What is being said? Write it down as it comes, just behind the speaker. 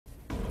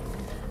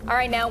All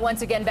right, now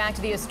once again back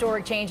to the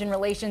historic change in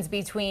relations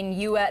between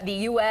the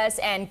U.S.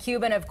 and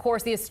Cuba. And of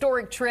course, the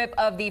historic trip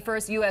of the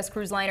first U.S.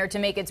 cruise liner to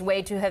make its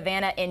way to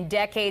Havana in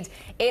decades.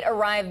 It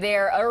arrived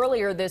there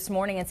earlier this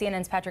morning, and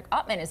CNN's Patrick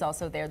Ottman is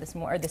also there this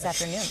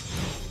afternoon.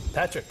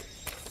 Patrick,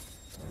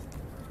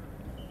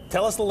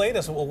 tell us the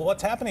latest.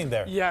 What's happening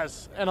there?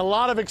 Yes, and a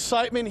lot of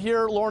excitement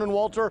here, Lauren and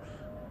Walter.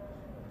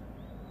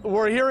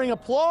 We're hearing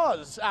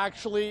applause,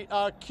 actually,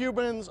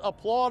 Cubans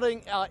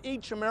applauding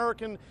each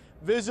American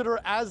visitor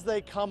as they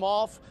come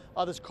off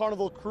this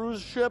Carnival cruise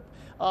ship.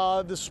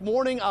 This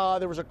morning,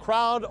 there was a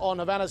crowd on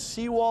Havana's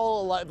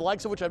seawall, the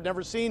likes of which I've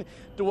never seen,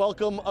 to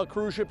welcome a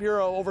cruise ship here.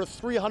 Over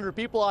 300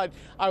 people,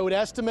 I would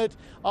estimate,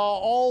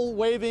 all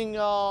waving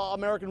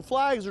American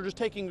flags or just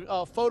taking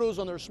photos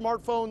on their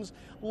smartphones.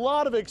 A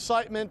lot of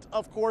excitement.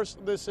 Of course,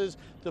 this is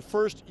the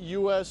first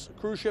U.S.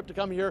 cruise ship to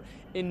come here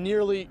in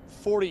nearly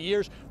 40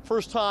 years.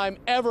 First time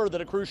ever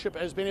that a cruise ship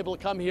has been able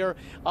to come here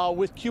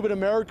with Cuban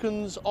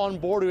Americans on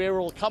board who were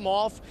able to come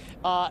off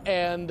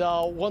and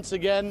once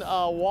again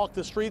walk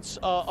the streets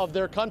of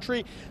their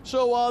country.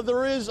 So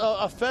there is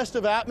a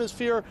festive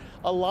atmosphere,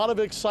 a lot of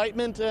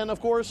excitement, and of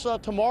course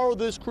tomorrow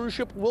this cruise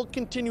ship will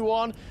continue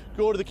on,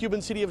 go to the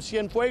Cuban city of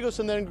Cienfuegos,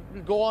 and then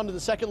go on to the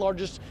second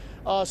largest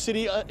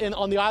city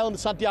on the island of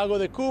Santiago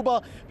de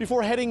Cuba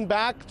before heading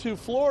back to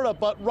Florida.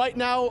 But right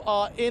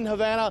now in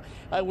Havana,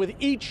 with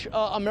each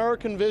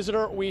American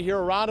visitor, we hear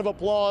a round of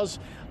applause,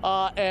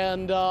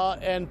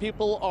 and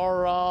people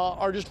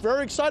are just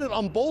very excited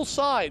on both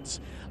sides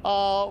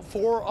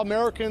for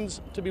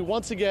Americans to be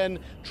once again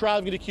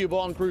traveling to Cuba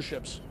on cruise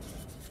ships.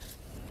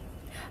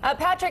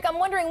 Patrick, I'm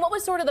wondering, what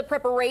was sort of the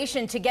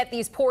preparation to get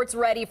these ports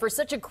ready for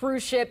such a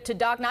cruise ship to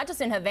dock, not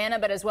just in Havana,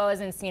 but as well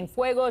as in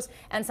Cienfuegos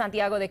and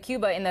Santiago de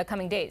Cuba in the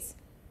coming days?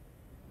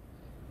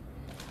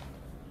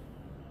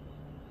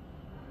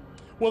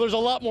 Well, there's a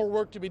lot more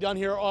work to be done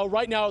here.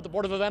 Right now at the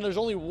Port of Havana, there's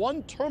only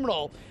one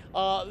terminal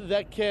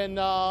that can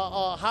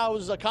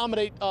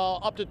accommodate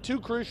up to 2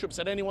 cruise ships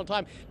at any one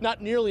time.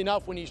 Not nearly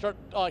enough when you start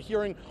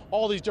hearing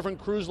all these different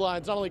cruise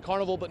lines, not only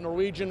Carnival, but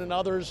Norwegian and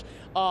others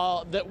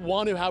that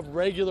want to have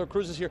regular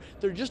cruises here.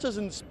 There just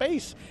isn't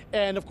space.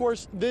 And of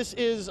course, this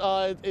is,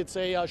 it's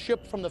a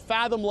ship from the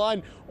Fathom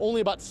line.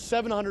 Only about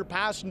 700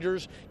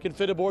 passengers can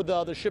fit aboard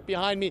the ship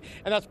behind me,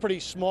 and that's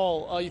pretty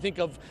small. You think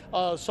of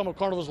some of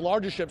Carnival's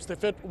larger ships, they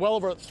fit well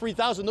over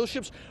 3,000. Those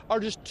ships are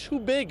just too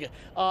big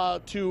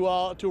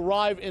to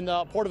arrive in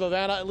the Port of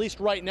Havana, at least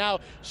right now.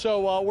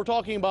 So we're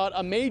talking about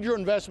a major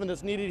investment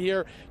that's needed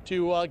here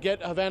to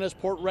get Havana's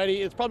port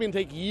ready. It's probably going to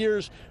take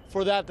years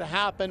for that to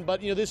happen,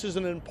 but this is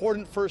an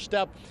important first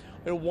step.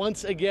 And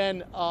once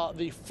again,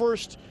 the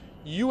first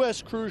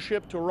U.S. cruise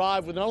ship to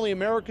arrive with not only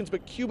Americans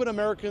but Cuban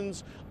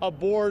Americans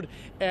aboard,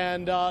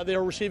 and they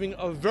are receiving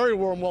a very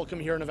warm welcome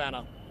here in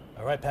Havana.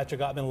 All right, Patrick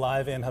Ottman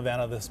live in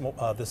Havana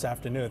this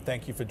afternoon.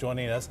 Thank you for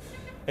joining us.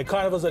 And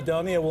Carnival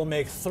Zardonia will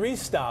make 3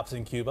 stops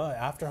in Cuba.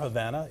 After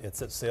Havana, it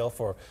sets sail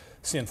for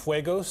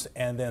Cienfuegos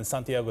and then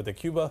Santiago de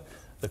Cuba.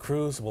 The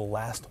cruise will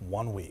last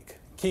 1 week.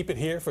 Keep it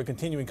here for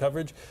continuing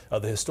coverage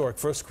of the historic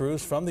first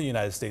cruise from the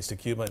United States to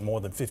Cuba in more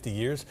than 50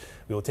 years.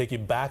 We will take you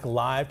back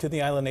live to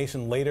the island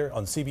nation later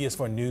on CBS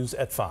 4 News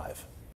at 5.